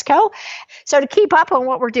 New Mexico. So to keep up on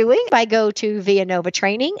what we're doing, I go to Villanova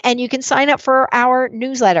Training, and you can sign up for our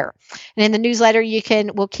newsletter. And in the newsletter,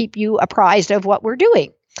 we'll keep you apprised of what we're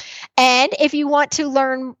doing. And if you want to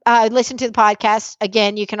listen to the podcast,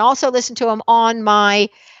 again, you can also listen to them on my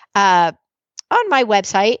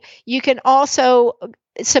website. You can also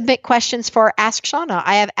submit questions for Ask Shauna.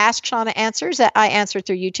 I have Ask Shauna answers that I answer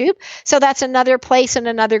through YouTube. So that's another place and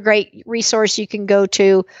another great resource you can go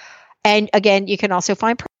to. And again, you can also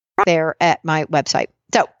find there at my website.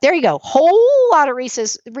 So there you go. Whole lot of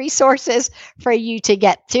resources for you to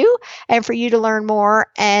get to and for you to learn more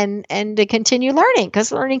and to continue learning,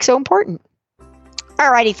 because learning's so important.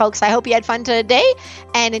 All righty, folks. I hope you had fun today.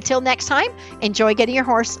 And until next time, enjoy getting your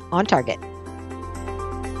horse on target.